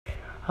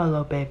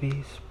Hello,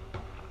 babies.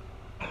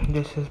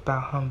 This is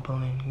about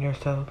humbling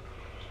yourself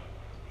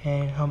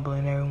and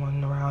humbling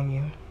everyone around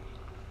you.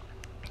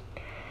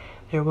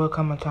 There will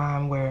come a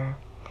time where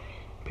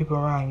people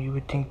around you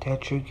would think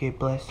that you get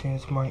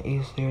blessings more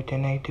easier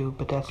than they do,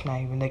 but that's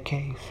not even the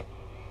case.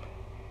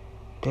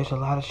 There's a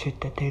lot of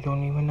shit that they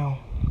don't even know.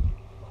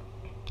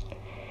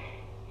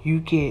 You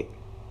get,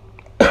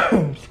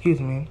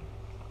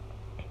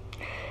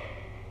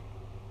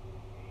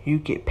 you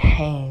get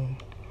pain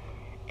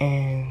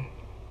and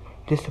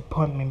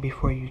disappointment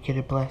before you get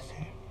a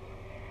blessing.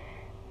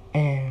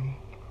 And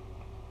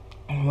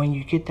when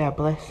you get that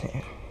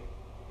blessing,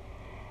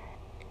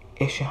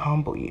 it should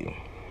humble you,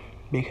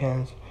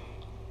 because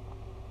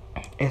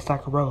it's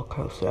like a roller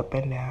coaster up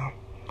and down.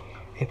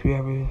 If you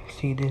ever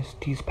see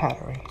these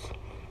patterns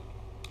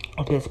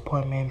of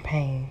disappointment,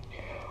 pain,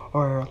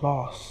 or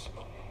loss,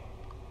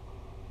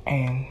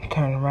 and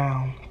turn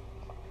around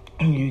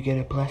and you get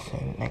a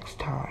blessing next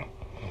time,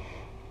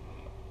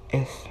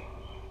 it's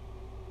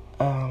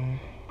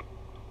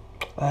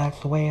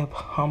that's a way of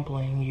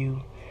humbling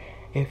you.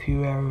 If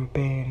you ever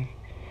been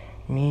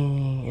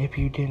mean, if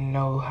you didn't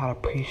know how to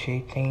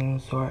appreciate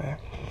things, or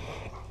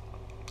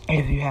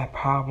if you had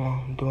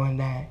problem doing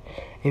that,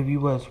 if you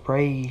was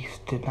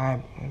raised to not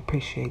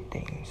appreciate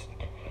things,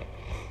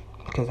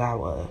 because I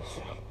was.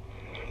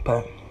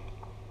 But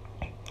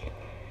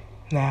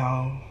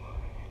now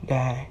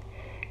that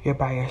you're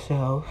by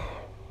yourself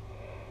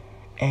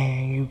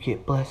and you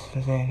get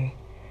blessings and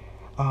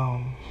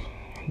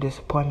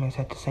disappointments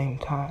at the same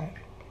time,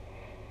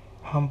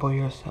 humble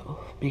yourself,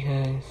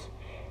 because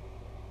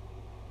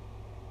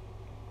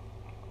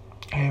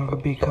it will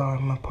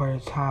become a part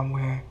of time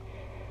where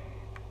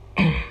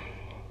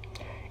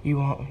you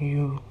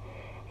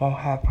won't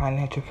have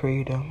financial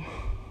freedom.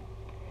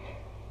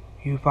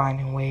 You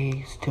finding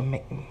ways to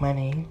make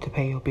money to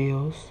pay your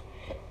bills.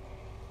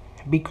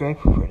 Be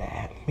grateful for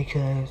that,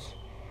 because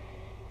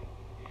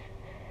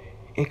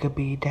it could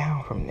be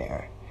down from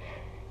there.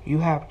 You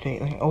have to,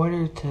 in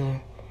order to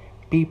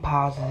be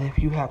positive,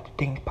 you have to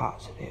think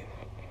positive.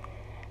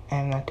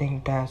 And I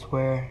think that's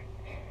where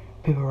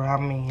people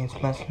around me is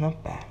messing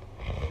up at.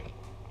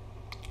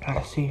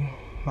 I see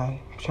my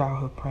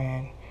childhood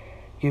friend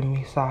give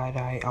me side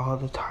eye all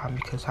the time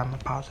because I'm a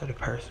positive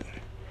person.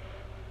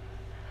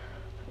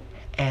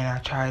 And I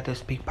try to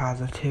speak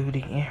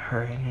positivity in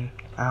her, and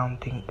I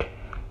don't think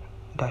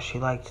that she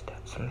likes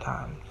that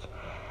sometimes.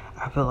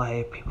 I feel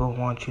like people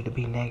want you to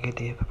be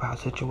negative about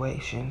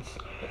situations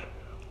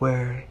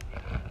where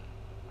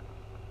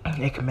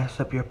it can mess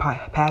up your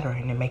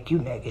pattern and make you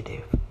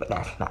negative. But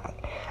that's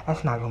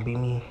not gonna be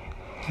me.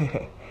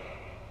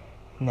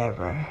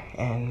 Never.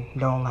 And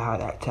don't allow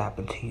that to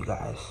happen to you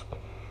guys.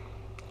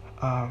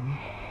 I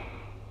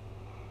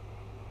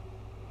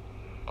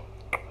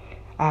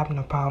have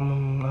no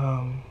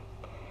problem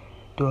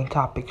doing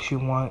topics you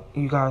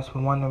guys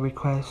would want to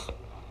request.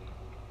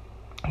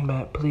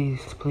 But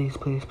please,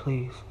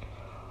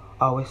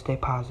 always stay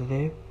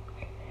positive.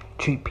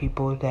 Treat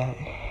people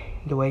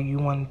the way you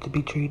want to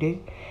be treated,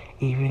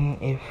 even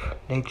if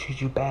they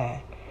treat you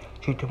bad.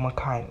 Treat them with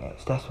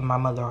kindness. That's what my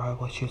mother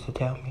always used to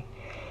tell me.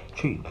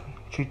 Treat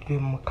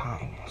them with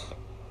kindness.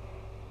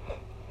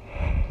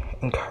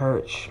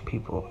 Encourage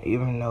people,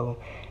 even though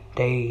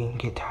they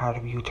get tired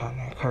of you trying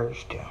to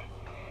encourage them,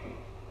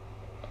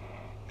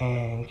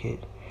 and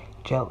get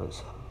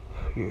jealous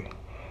of your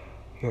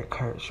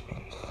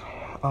encouragements.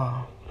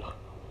 Alright,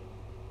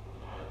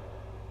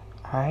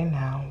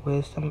 now,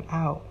 wisdom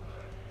out.